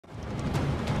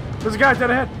There's a guy dead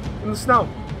ahead in the snow.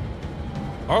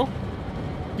 Oh?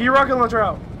 Get your rocket launcher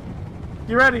out.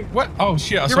 You ready? What? Oh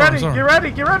shit! I Get saw ready. him, Get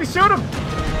ready. Get ready. Shoot him.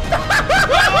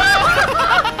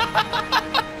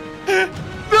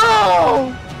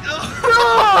 No!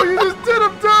 No! You just did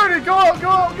him dirty. Go out. Go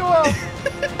out. Go out.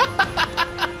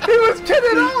 He was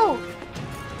kidding out.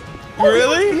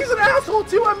 Really? He's an asshole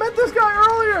too. I met this guy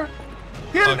earlier.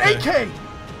 He had an AK.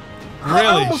 Really? I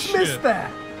almost missed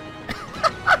that.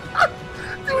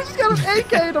 Dude, we just got an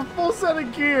AK and a full set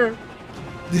of gear.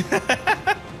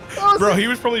 Bro, he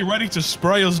was probably ready to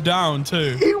spray us down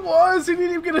too. He was. He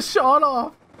didn't even get a shot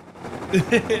off.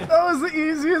 That was the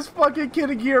easiest fucking kit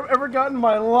of gear I've ever got in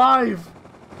my life.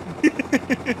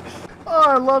 Oh,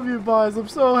 I love you, boys. I'm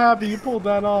so happy you pulled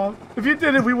that off. If you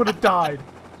did it, we would have died.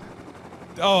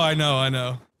 Oh, I know, I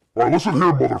know. Alright, listen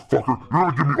here, motherfucker. You're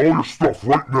gonna give me all your stuff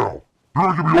right now.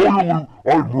 You're gonna give me all your loot.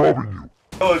 I'm robbing you.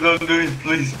 Oh, don't do it,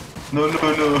 please. No,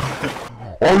 no, no.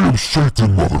 I am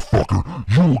Satan, motherfucker.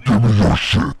 You will give me your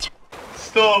shit.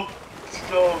 Stop.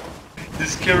 Stop. You're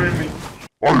scaring me.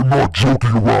 I am not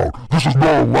joking around. This is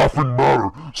not a laughing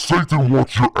matter. Satan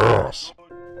wants your ass.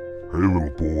 Hey, little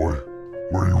boy.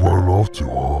 Where are you running off to,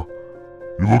 huh?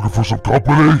 You looking for some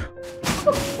company? What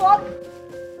the fuck?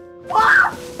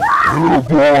 Hey, little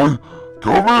boy.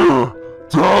 Come here.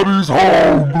 Daddy's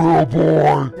home, little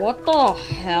boy. What the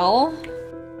hell?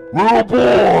 Little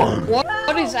boy.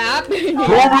 What is happening? Come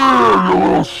here, you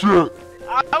little shit.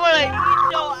 I wanna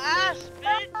eat your ass,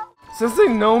 bitch! Since they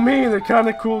know me and they're kind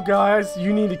of cool guys,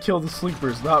 you need to kill the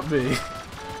sleepers, not me.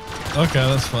 Okay,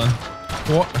 that's fine.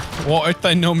 What if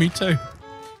they know me too?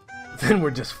 Then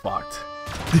we're just fucked.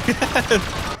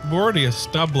 We're already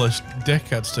established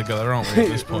dickheads together, aren't we, at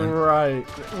this point? Right.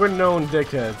 We're known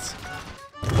dickheads.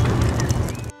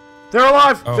 They're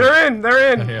alive! Oh. They're in!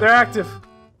 They're in! Yeah. They're active.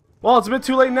 Well, it's a bit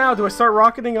too late now. Do I start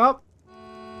rocketing up?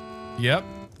 Yep.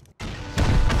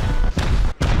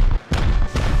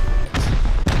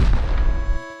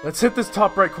 Let's hit this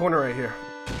top right corner right here.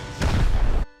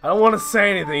 I don't want to say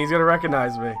anything. He's gonna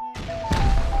recognize me.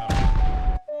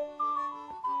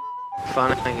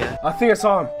 Fun, I guess. I think I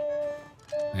saw him.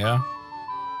 Yeah.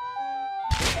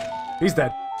 He's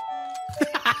dead.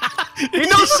 He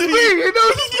knows it's me! He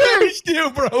knows it's me! You,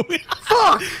 bro.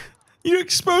 Fuck! You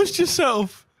exposed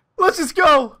yourself. Let's just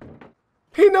go!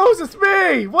 He knows it's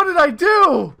me! What did I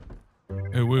do?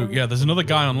 Ooh, woo. Yeah, there's another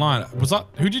guy online. Was that...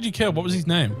 Who did you kill? What was his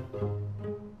name?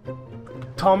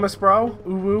 Thomas, bro.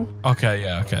 Uwu. Okay,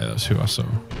 yeah, okay. That's who I saw.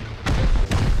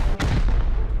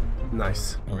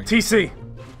 Nice. There we go. TC.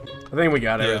 I think we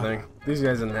got Yeah. everything. These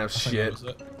guys didn't have I think shit. that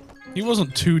was it. He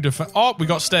wasn't too Oh, we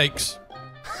got steaks.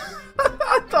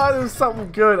 I thought it was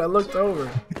something good. I looked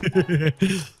over.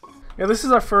 Yeah, this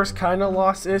is our first kind of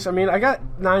lost-ish. I mean, I got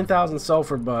 9,000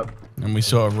 sulfur, but... And we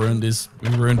sort of ruined his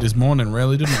morning,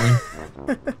 really, didn't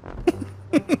we?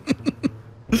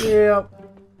 Yeah.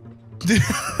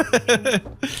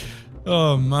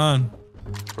 Oh, man.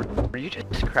 Were you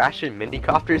just crashing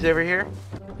mini-copters over here?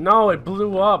 No, it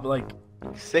blew up, like...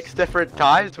 6 different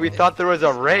times? We thought there was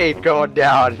a raid going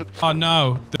down. Oh,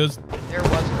 no. There's... There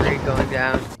was a raid going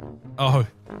down. Oh.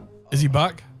 Is he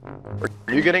back?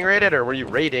 Were you getting raided or were you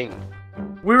raiding?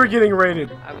 We were getting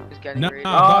raided. I was getting No,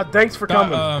 raided. Thanks for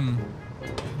coming.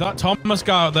 That Thomas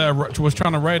guy out there was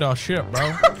trying to raid our ship,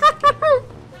 bro.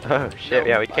 Oh shit,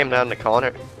 yeah, we came down the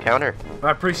counter.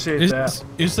 I appreciate that.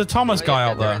 Is the Thomas guy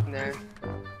out there?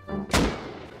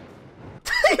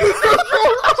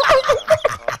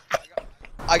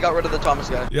 I got rid of the Thomas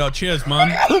guy. Yo, cheers, man.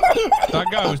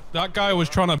 that guy was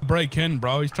trying to break in,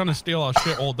 bro. He's trying to steal our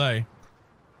shit all day.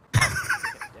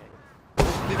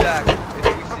 Be back.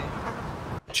 If we see.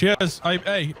 Cheers.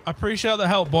 Hey, I appreciate the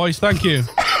help, boys. Thank you.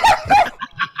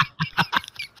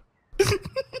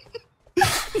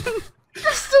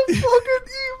 You're so fucking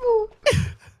evil.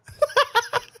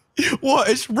 What?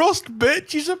 It's Rust,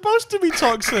 bitch. You're supposed to be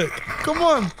toxic. Come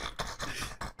on.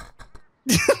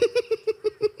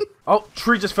 Oh,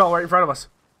 tree just fell right in front of us.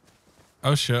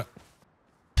 Oh, shit.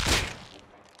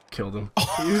 Killed him.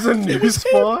 He was a new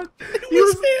spawn.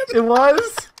 It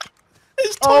was?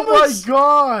 It's Oh my Thomas.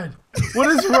 god! What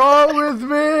is wrong with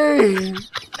me?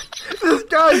 This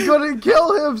guy's gonna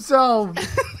kill himself!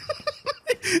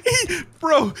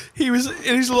 Bro, he was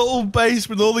in his little base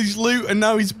with all his loot and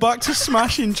now he's back to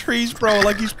smashing trees, bro,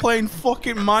 like he's playing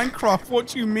fucking Minecraft. What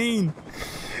do you mean?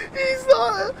 He's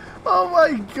not... Oh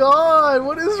my god,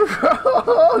 what is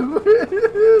wrong with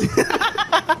him?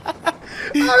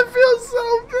 I feel so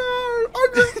bad!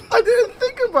 I didn't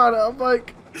think about it. I'm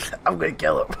like, I'm gonna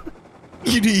kill him.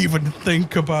 You didn't even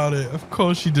think about it. Of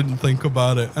course you didn't think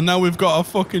about it. And now we've got a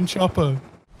fucking chopper.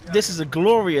 This is a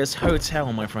glorious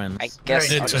hotel, my friend. I guess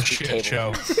It's a shit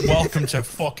show. Welcome to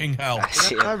fucking hell.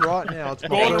 Right now.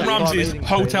 Gordon Ramsay's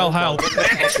Hotel Hell.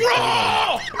 It's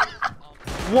raw!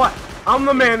 What? I'm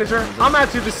the manager. I'm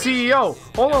actually the CEO.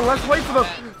 Hold on, let's wait for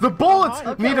the bullets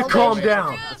need to calm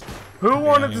down. Who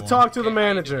wanted to talk to the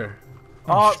manager?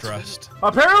 I'm stressed.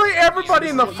 Apparently everybody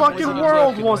in the fucking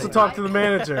world wants to talk to the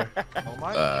manager.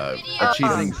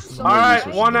 Alright,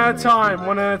 one at a time,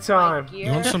 one at a time.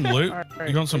 You want some loot?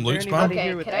 You want some loot, Spam?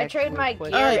 Okay, can I trade my gear?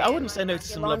 Hey, I wouldn't say no to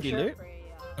some lovely loot.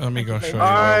 Let me go show you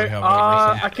Alright, what we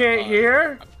have. I can't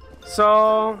hear.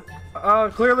 So,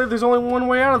 clearly there's only one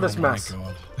way out of this mess.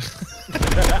 God.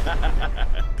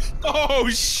 Oh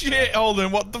shit,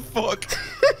 Holden, what the fuck?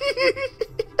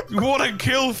 What a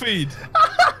kill feed!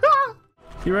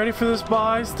 You ready for this,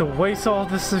 boys? To waste all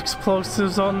this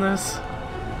explosives on this?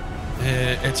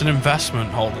 It's an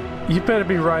investment, Holden. You better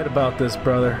be right about this,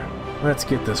 brother. Let's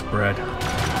get this bread.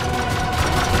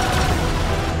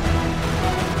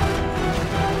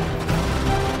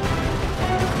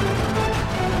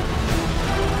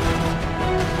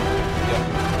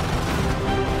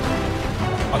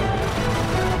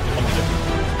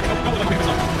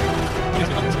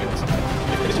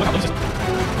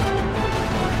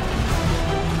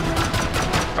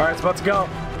 Alright, it's about to go.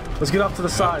 Let's get off to the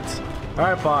sides.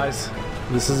 Alright, boys.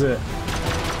 This is it.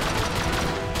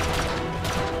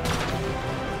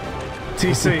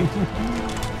 TC.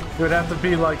 It would have to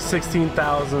be like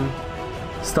 16,000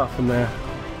 stuff in there.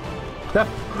 That.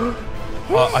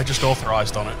 I just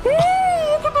authorized on it. Look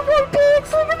at the red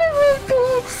box! Look at the red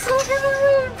box! Look at the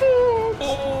red box!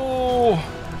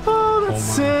 Oh, that's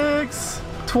 6,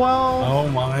 12. Oh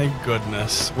my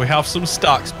goodness. We have some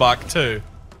stacks back too.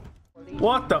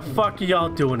 What the fuck are y'all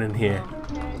doing in here?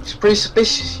 It's pretty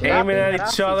suspicious. Aiming at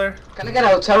each other. Can I get a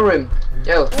hotel room?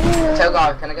 Yo, hotel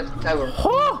guy, can I get a hotel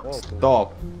room?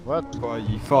 Stop. What? Boy,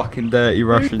 you fucking dirty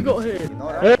Russian.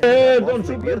 Hey, don't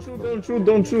shoot,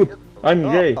 don't shoot. I'm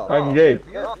gay.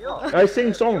 I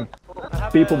sing song.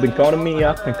 People been calling me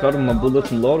up and cutting my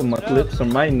bullets and loading my clips.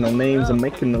 I'm writing no names, I'm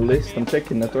making a list. I'm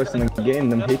checking the twice in the game.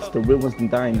 Them hits, the real ones been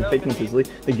dying. The fake ones is lit.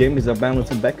 The game is a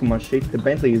balance and back in my shit. The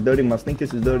Bentley is dirty, my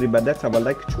sneakers is dirty, but that's how I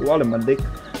like it. You all in my dick.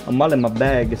 I'm all in my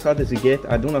bag. As hard as it get,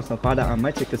 I do not know harder. I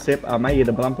might take a sip, I might eat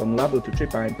a blunt. I'm liable to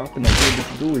trip. I ain't popping. I do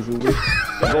what you do is you wish.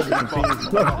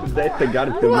 They got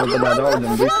it to more than I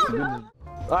know.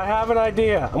 I have an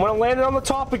idea. I'm gonna land it on the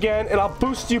top again, and I'll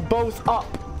boost you both up.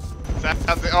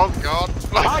 Oh god.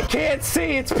 I can't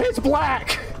see, it's pitch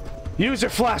black. Use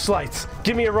your flashlights.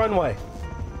 Give me a runway.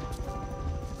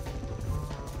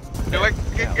 You're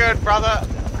looking good, brother.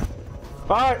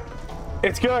 Alright,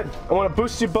 it's good. I wanna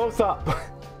boost you both up.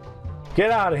 Get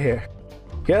out of here.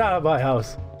 Get out of my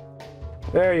house.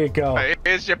 There you go.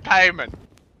 Here's your payment.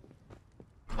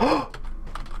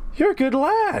 You're a good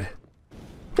lad.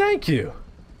 Thank you.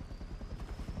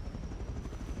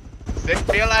 See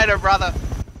you later, brother.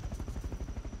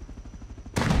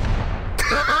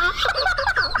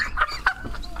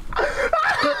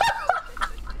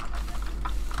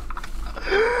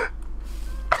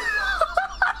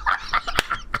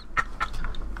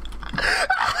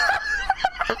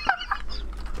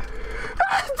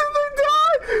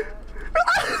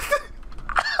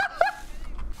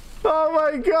 Oh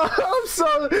my god, I'm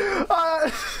so...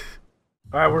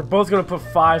 Alright, we're both gonna put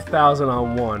 5,000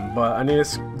 on one, but I need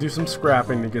to do some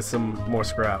scrapping to get some more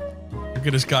scrap. Look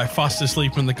at this guy, fast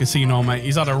asleep in the casino, mate.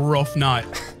 He's had a rough night.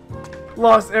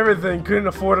 Lost everything, couldn't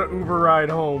afford an Uber ride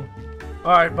home.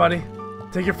 Alright, buddy.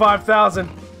 Take your 5,000,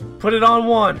 put it on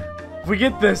one. If we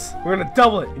get this, we're gonna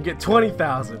double it and get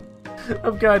 20,000.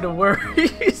 I'm kinda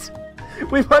worried.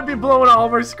 We might be blowing all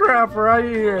of our scrap right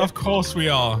here. Of course we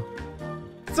are.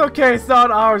 It's okay, it's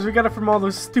not ours. We got it from all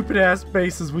those stupid ass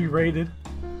bases we raided.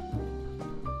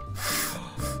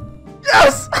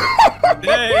 Yes!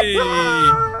 Hey!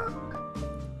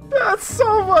 That's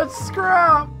so much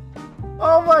scrap!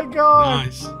 Oh my god!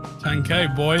 Nice.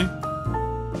 10k, boy.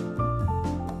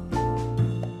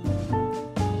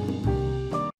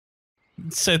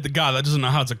 Said the guy that doesn't know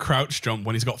how to crouch jump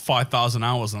when he's got 5,000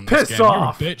 hours on this Piss game.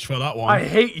 off! You're a bitch for that one. I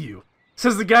hate you.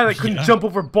 Says the guy that couldn't jump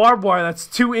over barbed wire that's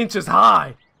 2 inches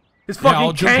high. His fucking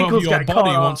I'll jump over cankles your got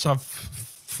body caught once I've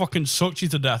fucking sucked you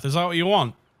to death. Is that what you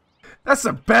want? That's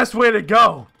the best way to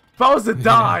go. If I was to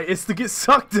die, it's to get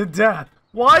sucked to death.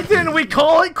 Why didn't we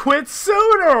call it quits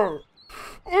sooner?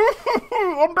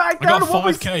 I'm back down to what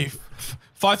we... 5k.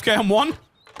 5k on one?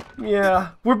 Yeah,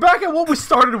 we're back at what we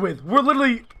started with. We're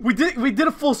literally we did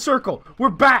a full circle. We're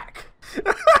back.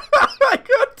 I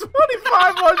got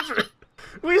 2,500.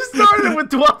 We started with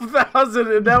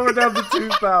 12,000 and now we're down to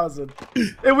 2,000.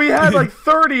 And we had like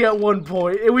 30 at one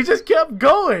point and we just kept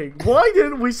going. Why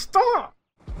didn't we stop?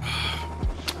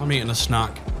 I'm eating a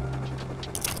snack.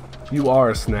 You are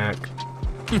a snack.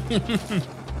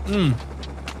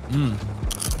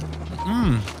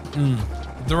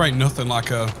 There ain't nothing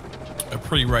like a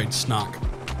pre-raid snack.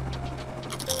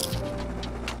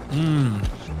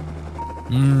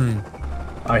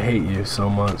 I hate you so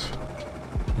much.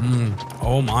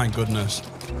 Oh my goodness.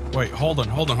 Wait, hold on.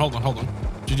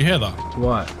 Did you hear that?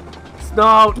 What?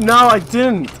 No, I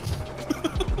didn't.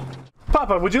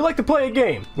 Papa, would you like to play a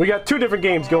game? We got 2 different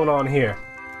games going on here.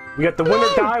 We got the win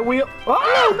or die wheel.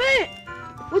 Oh man!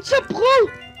 What's up, bro?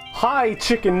 Hi,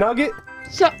 chicken nugget.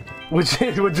 What's up? Would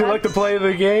you like to play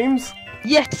the games?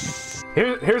 Yes.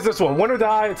 Here's this one. Win or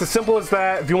die. It's as simple as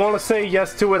that. If you want to say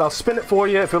yes to it, I'll spin it for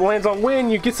you. If it lands on win,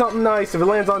 you get something nice. If it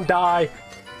lands on die,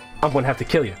 I'm gonna have to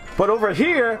kill you. But over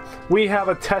here, we have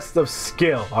a test of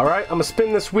skill. All right, I'm gonna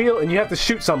spin this wheel, and you have to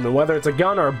shoot something, whether it's a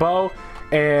gun or a bow,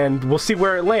 and we'll see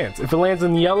where it lands. If it lands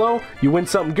in the yellow, you win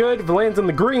something good. If it lands in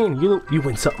the green, you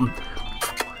win something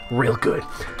real good.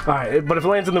 All right, but if it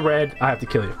lands in the red, I have to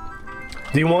kill you.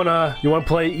 Do you wanna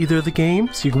play either of the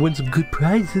games? You can win some good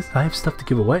prizes. I have stuff to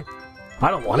give away. I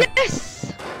don't want it.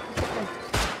 Yes.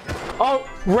 Oh,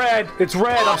 red. It's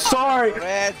red. I'm sorry.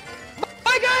 Red.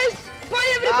 Bye, guys.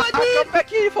 Bye, everybody. Come back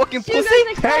here, you fucking See you pussy. guys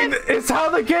next Hey, time. it's how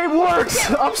the game works.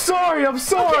 I'm sorry. I'm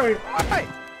sorry. Alright.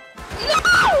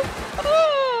 No.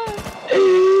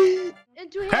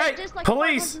 Hey,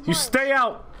 police! You stay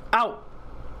out. Out.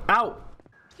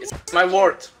 It's my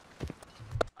word.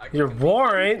 Your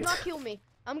warrant? Not kill me.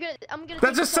 I'm gonna.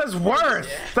 That just says worth.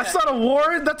 That's not a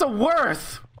warrant. That's a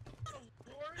worth.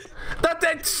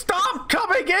 That stop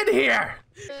coming in here.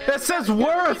 That says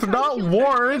worth, not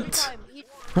warrant.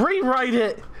 Rewrite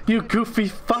it, you goofy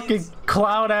fucking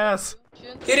clown ass.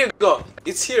 Here you go.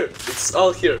 It's here. It's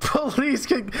all here. Police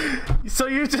can. So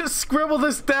you just scribble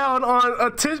this down on a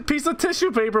piece of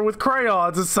tissue paper with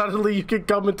crayons, and suddenly you can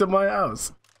come into my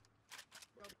house.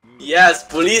 Yes,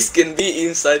 police can be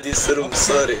inside this room.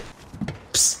 Sorry.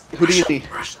 Psst, Houdini.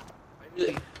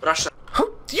 Russia.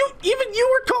 Even you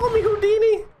were calling me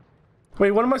Houdini?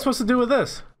 Wait, what am I supposed to do with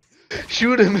this?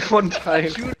 Shoot him one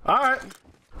time. Alright.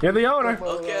 You're the owner.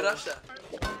 Okay, Russia.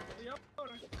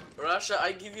 Russia,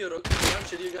 I give you a rocket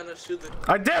launcher, you're gonna shoot it.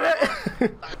 I did it!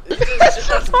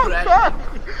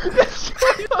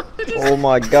 Oh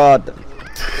my god.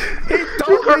 He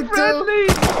told me to!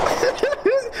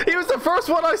 He was the first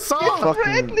one I saw!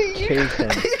 Fucking chase him.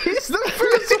 He's the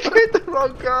first one! The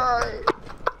wrong guy!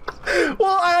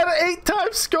 Well, I had an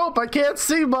 8-time scope. I can't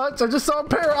see much. I just saw a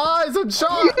pair of eyes and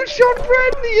shot. You shot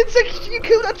Bradley. It's like you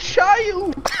killed a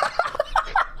child.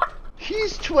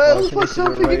 He's 12 or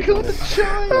something. You killed a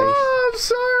child. Oh, I'm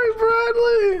sorry,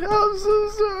 Bradley. I'm so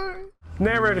sorry.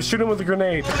 Narrator, shoot him with a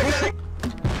grenade.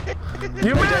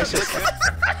 You missed.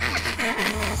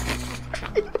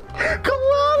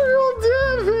 Collateral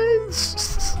damage.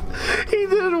 He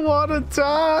didn't want to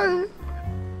die.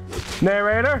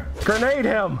 Narrator, grenade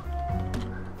him.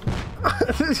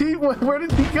 Where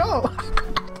did he go?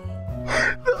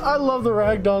 I love the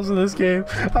ragdolls in this game.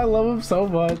 I love them so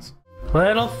much.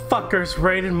 Little fuckers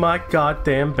raided my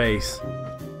goddamn base.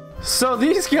 So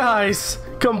these guys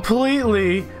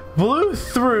completely blew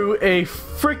through a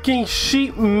freaking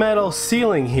sheet metal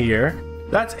ceiling here.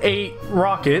 That's 8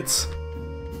 rockets.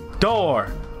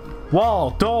 Door.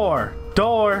 Wall. Door.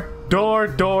 Door. Door,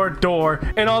 door,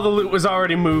 and all the loot was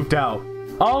already moved out.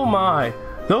 Oh my,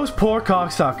 those poor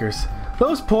cocksuckers.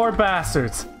 Those poor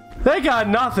bastards. They got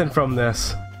nothing from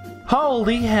this.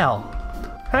 Holy hell.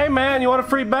 Hey man, you want a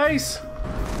free base?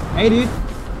 Hey dude,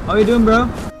 how you doing, bro?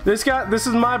 This is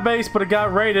my base, but it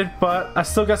got raided, but I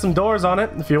still got some doors on it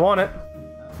if you want it.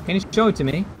 Can you show it to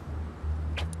me?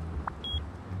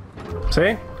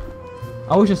 See?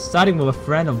 I was just starting with a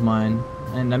friend of mine,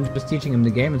 and I'm just teaching him the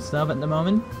game and stuff at the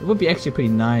moment. It would be actually pretty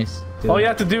nice. All you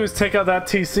have to do is take out that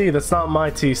TC. That's not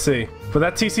my TC. But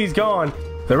that TC's gone.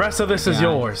 The rest of this is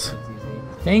yours.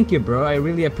 Thank you, bro. I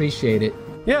really appreciate it.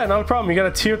 Yeah, not a problem. You got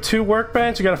a tier 2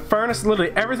 workbench. You got a furnace.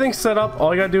 Literally everything's set up.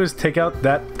 All you gotta do is take out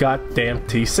that goddamn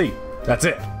TC. That's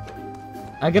it.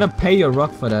 I gotta pay you a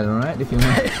rock for that, alright? If you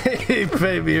want.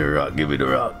 Pay me a rock. Give me the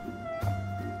rock.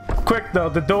 Quick though,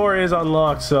 the door is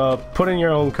unlocked, so put in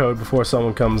your own code before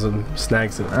someone comes and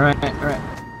snags it. Alright, alright.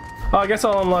 Oh, I guess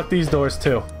I'll unlock these doors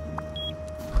too.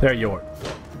 They're yours.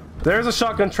 There's a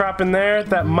shotgun trap in there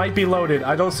that might be loaded.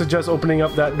 I don't suggest opening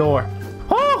up that door.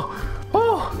 Oh!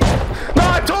 Oh! No,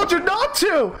 I told you not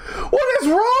to! What is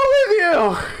wrong with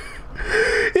you?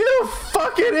 You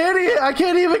fucking idiot! I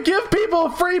can't even give people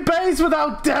a free base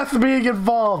without death being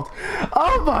involved.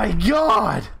 Oh my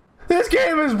god! This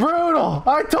game is brutal!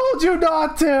 I told you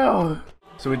not to!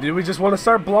 So do we just want to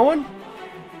start blowing?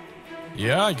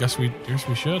 Yeah, I guess we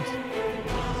should.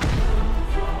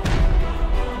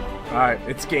 Alright,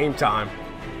 it's game time.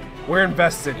 We're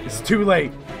invested. It's too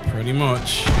late. Pretty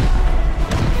much.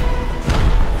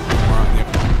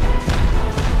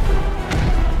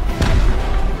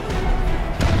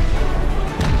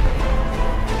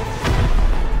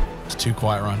 It's too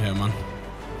quiet around here, man.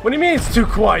 What do you mean it's too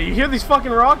quiet? You hear these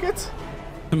fucking rockets?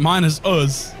 Minus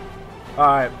us.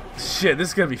 Alright, shit, this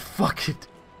is gonna be fucking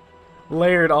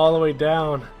layered all the way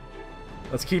down.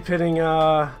 Let's keep hitting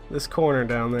this corner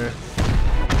down there.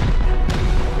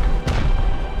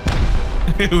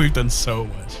 We've done so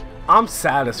much. I'm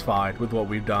satisfied with what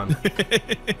we've done.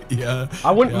 Yeah.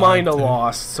 I wouldn't mind a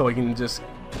loss so I can just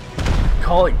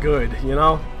call it good, you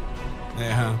know?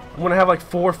 Yeah. I'm gonna have like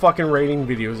 4 fucking rating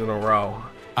videos in a row.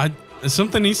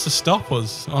 Something needs to stop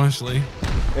us, honestly.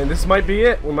 And this might be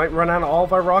it. We might run out of all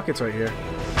of our rockets right here.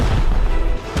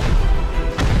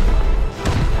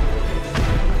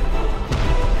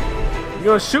 You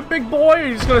gonna shoot, big boy, or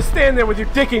you just gonna stand there with your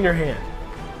dick in your hand?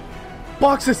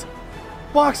 Boxes!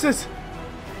 Boxes!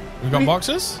 We got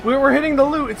boxes? We were hitting the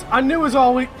loot. I knew it was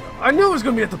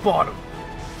gonna be at the bottom.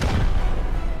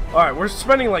 Alright, we're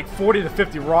spending like 40 to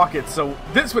 50 rockets, so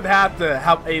this would have to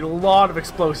have a lot of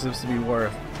explosives to be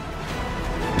worth.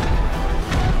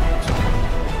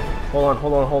 Hold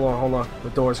on. The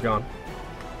door's gone.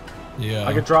 Yeah.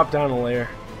 I could drop down a layer.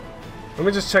 Let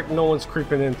me just check no one's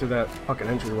creeping into that fucking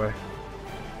entryway.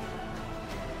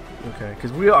 Okay,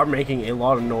 because we are making a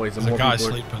lot of noise. There's a guy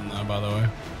sleeping there, by the way.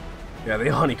 Yeah, they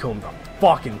honeycombed the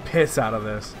fucking piss out of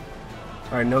this.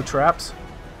 Alright, no traps.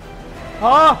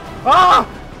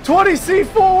 20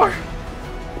 C4!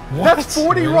 What? That's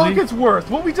 40 Really? rockets worth.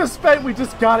 What we just spent, we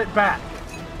just got it back.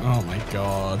 Oh my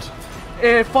god.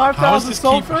 And 5,000 How does this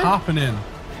sulfur? keep happening?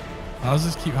 How does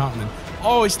this keep happening?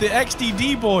 Oh, it's the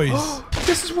XDD boys.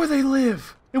 This is where they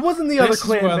live. It wasn't the other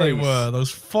clan This is where they base. were.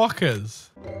 Those fuckers.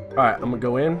 Alright, I'm gonna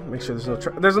go in. Make sure there's no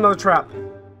trap. There's another trap.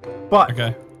 But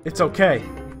okay. It's okay.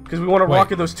 Because we want to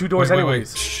rocket those 2 doors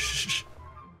anyways. Shh.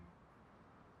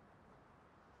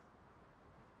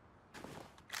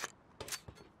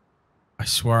 I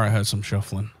swear I heard some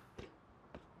shuffling.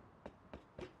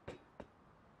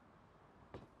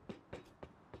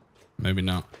 Maybe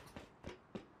not.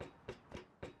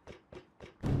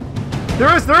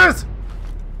 There is!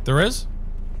 There is?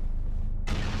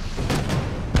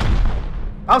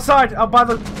 Outside, out by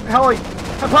the heli.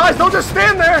 Guys, don't just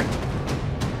stand there!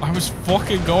 I was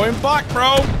fucking going back,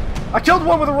 bro! I killed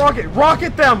one with a rocket.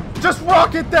 Rocket them! Just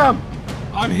rocket them!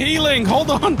 I'm healing,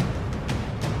 hold on!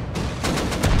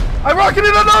 I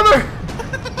rocketed another!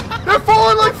 They're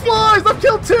falling like flies! I've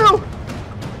killed 2!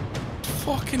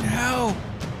 Fucking hell!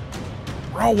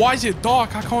 Bro, why is it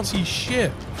dark? I can't see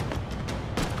shit.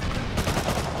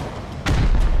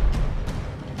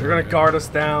 They're gonna guard us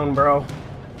down, bro.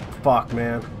 Fuck,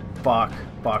 man. Fuck.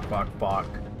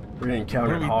 We're getting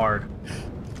countered hard.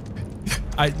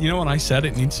 You know when I said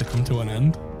it needs to come to an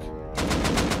end?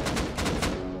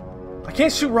 I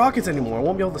can't shoot rockets anymore. I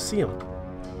won't be able to see them.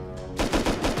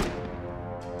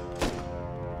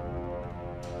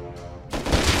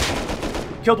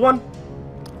 Killed one.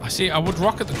 I see. I would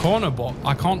rocket the corner, but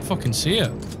I can't fucking see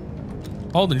it.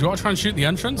 Hold on. Do you want to try and shoot the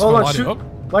entrance? Hold on, light shoot. it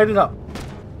up? Light it up.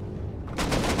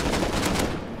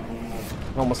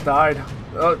 Almost died.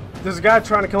 There's a guy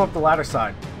trying to come up the ladder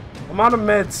side. I'm out of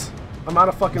meds. I'm out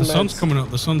of fucking meds. The sun's coming up.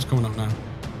 The sun's coming up now.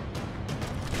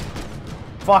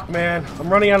 Fuck, man. I'm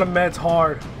running out of meds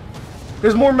hard.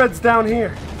 There's more meds down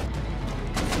here.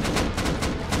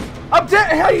 I'm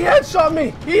dead. Hey, he headshot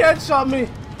me. He headshot me.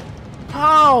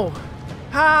 How?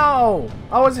 How?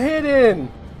 I was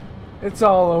hidden. It's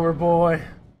all over, boy.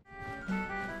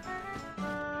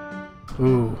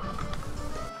 Ooh.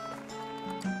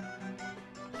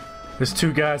 There's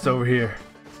 2 guys over here.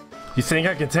 You think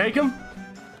I can take them?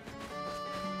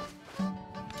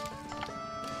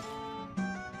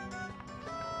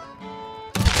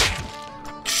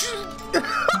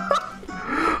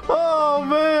 Oh,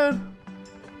 man.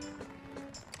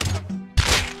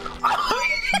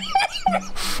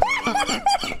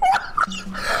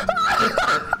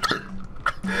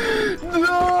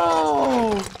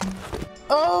 No!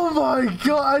 Oh my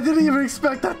god, I didn't even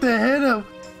expect that to hit him.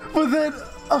 But then,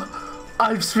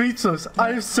 I'm speechless.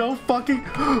 I am so fucking...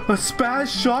 A spaz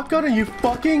shotgun? Are you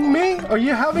fucking me? Are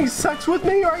you having sex with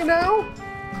me right now?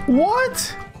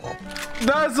 What?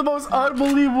 That is the most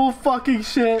unbelievable fucking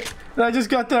shit. And I just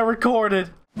got that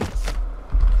recorded.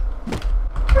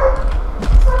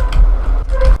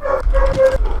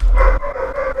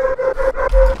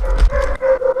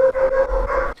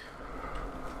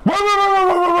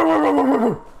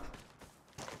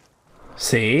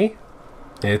 See?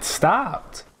 It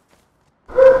stopped.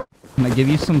 Can I give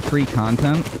you some free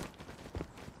content?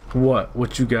 What?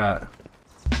 What you got?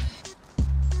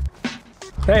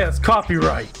 Hey, that's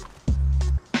copyright.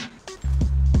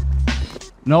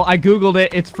 No, I googled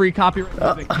it. It's free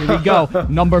copyright. Here we go.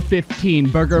 Number 15,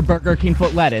 Burger King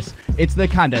foot lettuce. It's the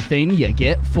kind of thing you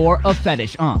get for a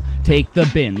fetish. Take the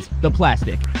bins, the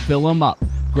plastic, fill them up.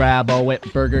 Grab a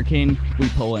whip, Burger King. We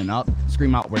pulling up,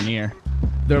 scream out we're near.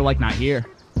 They're like not here.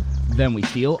 Then we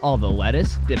steal all the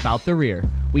lettuce, dip out the rear.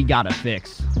 We gotta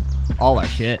fix all our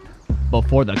shit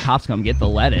before the cops come get the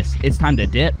lettuce. It's time to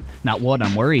dip. Not what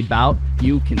I'm worried about.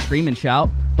 You can scream and shout,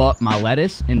 but my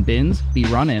lettuce and bins be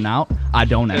running out. I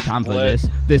don't have time for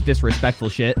this disrespectful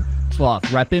shit. Sloth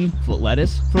reppin', foot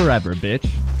lettuce forever, bitch.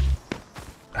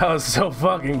 That was so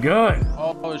fucking good.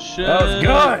 Oh shit. That was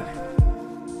good.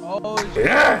 Oh shit.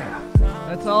 Yeah.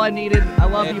 That's all I needed. I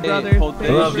love you, brother. I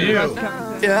love you.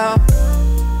 Yeah,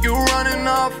 you running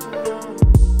off.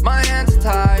 My hands are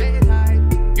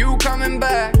tied. You coming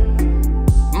back.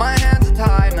 My hands are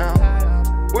tied now.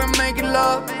 We're making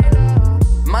love.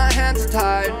 My hands are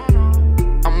tied.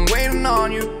 I'm waiting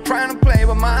on you, trying to play,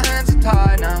 but my hands are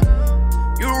tied now.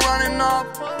 You running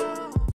off.